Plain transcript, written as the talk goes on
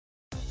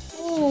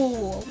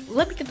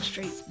let me get this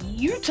straight.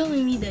 You're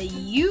telling me that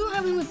you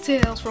have been with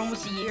Tails for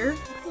almost a year?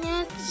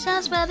 Yeah,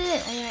 sounds about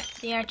it.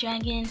 They are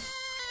dragon.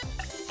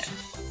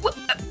 What?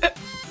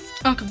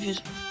 I'm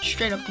confused.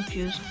 Straight up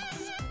confused.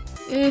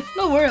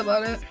 Don't worry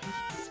about it.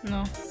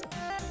 No.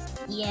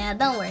 Yeah,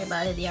 don't worry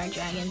about it. They are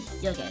dragon.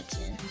 You'll get it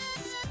soon.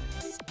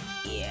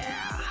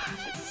 Yeah.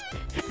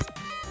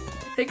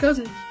 Hey,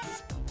 cousin.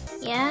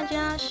 Yeah,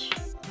 Josh?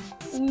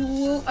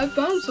 Well, I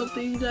found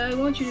something that I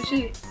want you to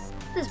see.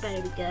 This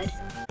better be good.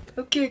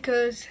 Okay,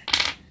 cuz.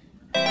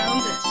 I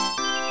found this.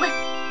 What?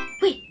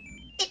 Wait,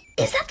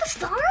 is that the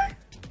star?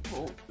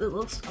 Well, it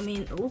looks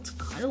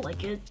kind of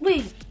like it.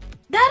 Wait,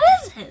 that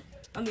is it.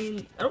 I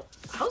mean,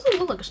 how does it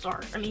look like a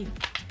star? I mean,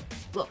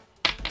 look.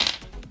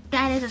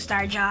 That is a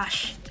star,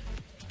 Josh.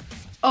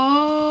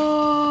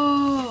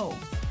 Oh.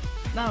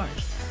 Now I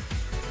understand.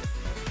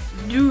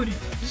 Dude,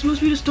 this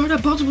must be the star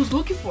that Bowser was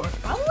looking for.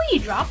 Probably you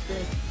dropped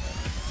it.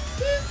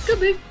 Could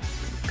be.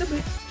 Could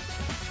be.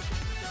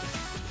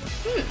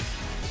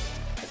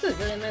 This is a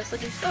really nice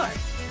looking star.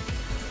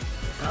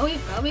 Probably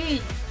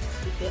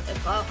it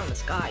fell from the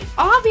sky.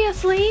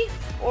 Obviously!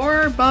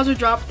 Or Bowser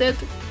dropped it.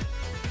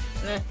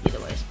 Either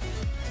ways.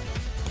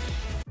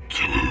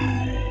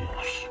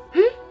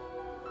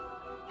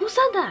 Who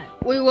said that?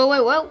 Wait,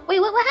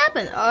 what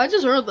happened? I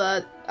just heard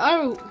that.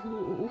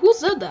 Who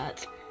said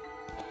that?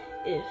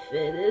 If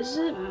it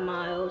isn't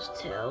Miles,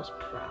 Tails,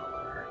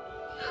 Prowler.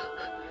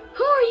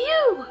 Who are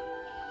you?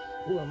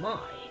 Who am I?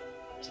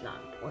 It's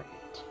not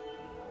important.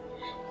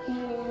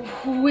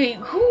 Wait,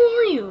 who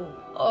are you?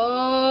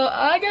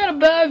 I got a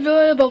bad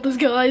feeling about this,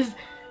 guys.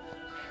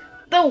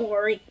 Don't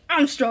worry,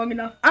 I'm strong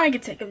enough. I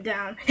can take him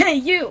down. Hey,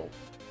 you!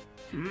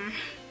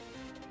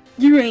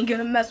 You ain't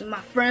gonna mess with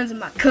my friends and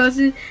my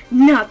cousin.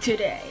 Not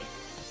today.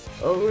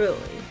 Oh, really?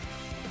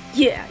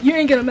 Yeah, you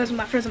ain't gonna mess with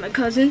my friends and my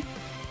cousin.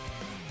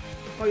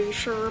 Are you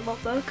sure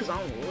about that? Cause I'm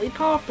really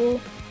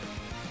powerful.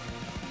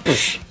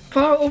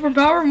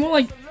 Overpowered? More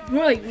like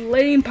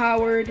lame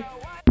powered.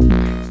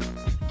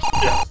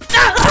 Ow!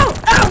 Ow!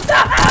 Ow!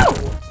 Ow!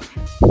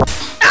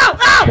 Ow!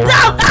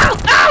 Ow! Ow!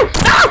 Ow!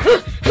 Ow!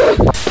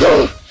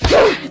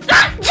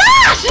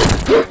 Josh!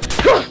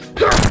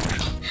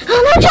 Oh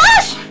no,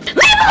 Josh!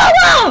 Leave him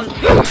alone!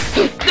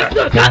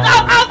 Ow! Ow!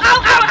 Ow!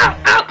 Ow!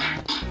 Ow!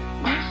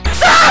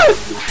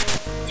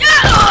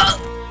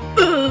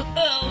 Ow!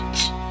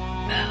 Ouch!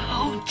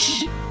 Ouch!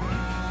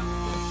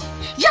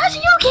 Josh,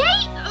 are you okay?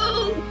 Oh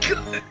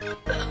god!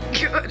 Oh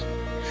god!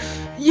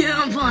 Yeah,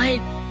 I'm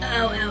fine.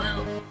 Ow! Ow!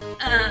 Ow!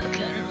 Oh god,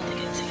 I don't think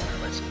I can take it that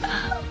much.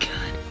 Oh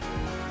god.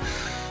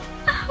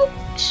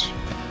 Ouch.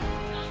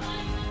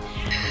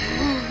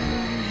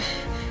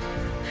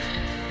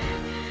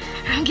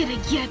 I'm gonna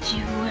get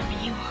you, whoever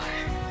you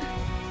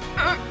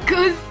are.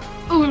 Cause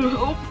a little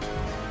hope.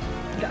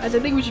 Guys, I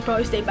think we should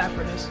probably stay back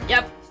for this.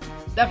 Yep,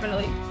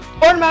 definitely.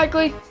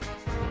 Automatically.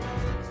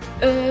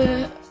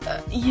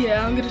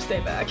 Yeah, I'm gonna stay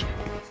back.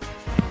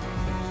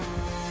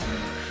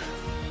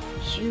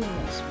 You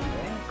must be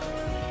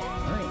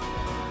angry.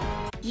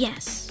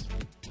 Yes.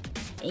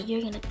 And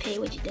you're gonna pay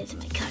what you did to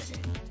my cousin.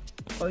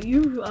 Are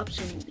you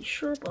absolutely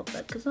sure about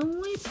that? Because I'm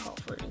way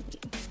powerful than you.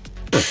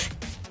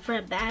 For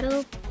a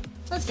battle?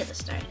 Let's get this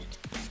started.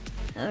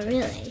 Oh,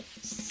 really?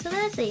 So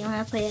that's it, you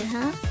wanna play it,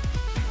 huh?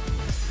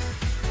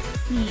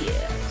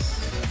 Yes.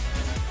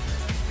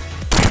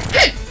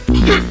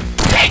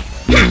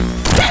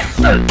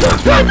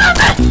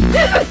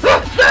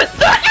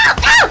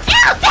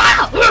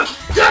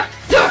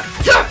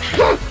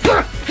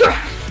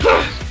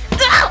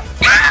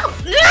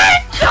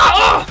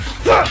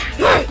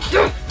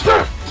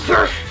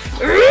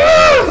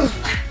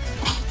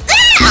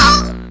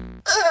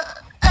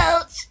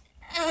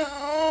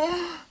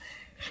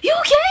 You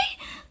okay?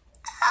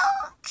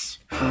 Ouch.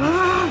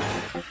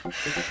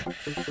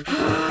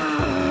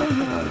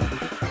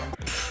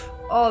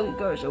 All you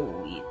guys are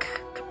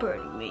weak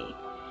compared to me.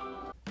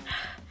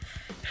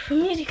 For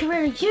me to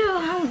compare to you,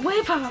 I'm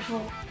way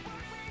powerful.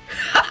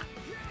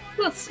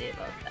 Let's see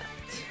about that.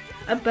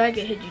 I bet I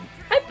can hit you.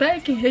 I bet I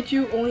can hit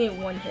you only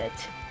in one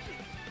hit.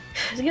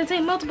 It's gonna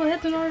take multiple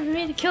hits in order for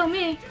me to kill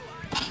me.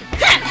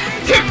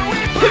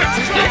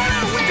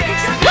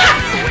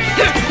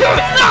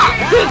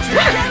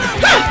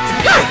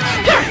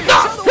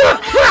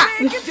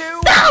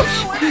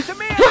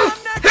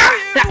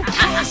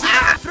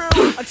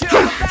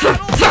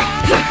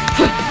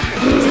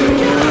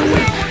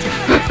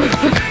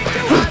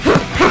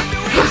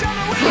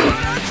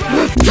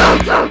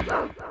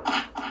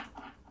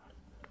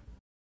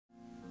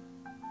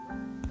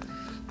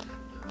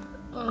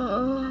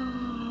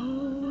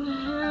 What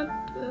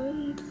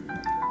happened?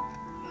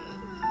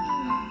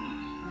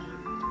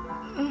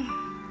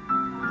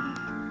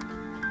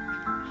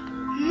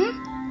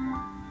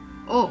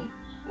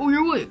 Oh,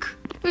 you're awake.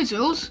 Hey,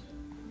 Tails.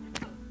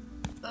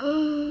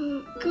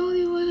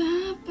 Cody, what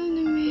happened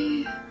to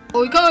me?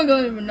 Oh, we kinda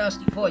got in a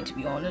nasty fight, to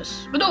be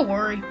honest. But don't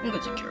worry, I'm gonna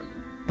take care of you.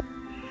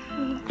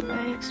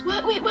 Thanks.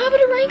 Wait, what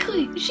happened to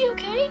Rankly? Is she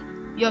okay?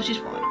 Yeah, she's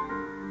fine.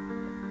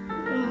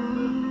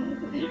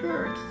 It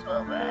hurts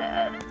so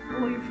bad.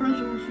 Well, your friends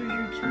will lose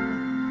you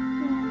too.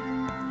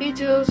 Hey,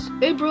 Tails.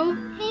 Hey, bro.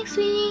 Hey,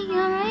 sweetie, you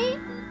alright?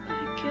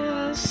 I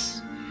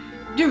guess.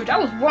 Dude, that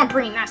was one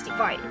pretty nasty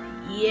fight.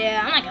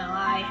 Yeah, I'm not gonna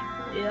lie.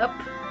 Yep.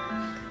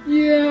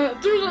 Yeah,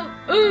 there's a...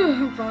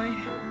 I'm fine.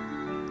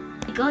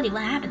 Hey, Goldie,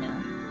 what happened to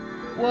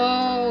him?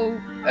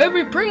 Well,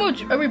 pretty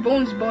much every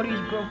bone in his body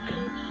is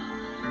broken.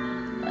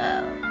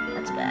 Oh,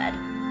 that's bad.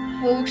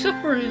 Well,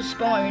 except for his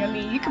spine. I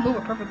mean, he can move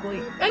it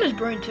perfectly. And his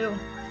brain, too.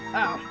 Oh,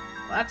 well,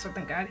 that's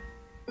something good.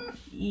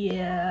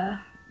 Yeah.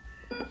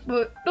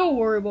 But don't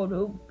worry about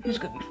him. He's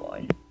gonna be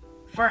fine.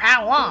 For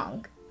how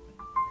long?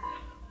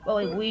 Well,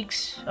 like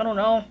weeks. I don't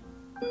know.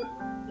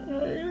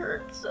 It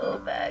hurts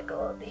so bad,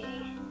 Goldie.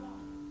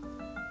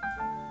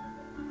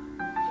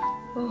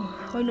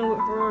 Oh, I know it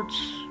hurts.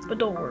 But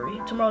don't worry.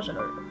 Tomorrow's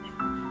another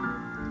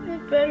day.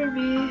 It better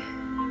be.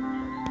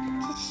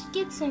 Just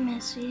get some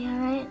rest, sweetie,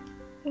 alright?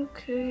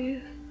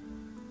 Okay.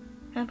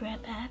 I'll be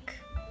right back.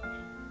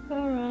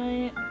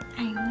 Alright.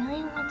 I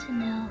really want to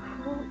know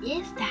who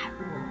is that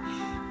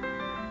wolf.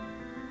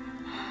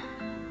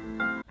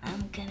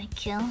 I'm gonna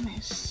kill him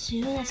as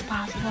soon as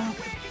possible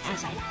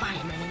as I find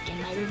him and get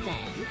my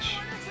revenge.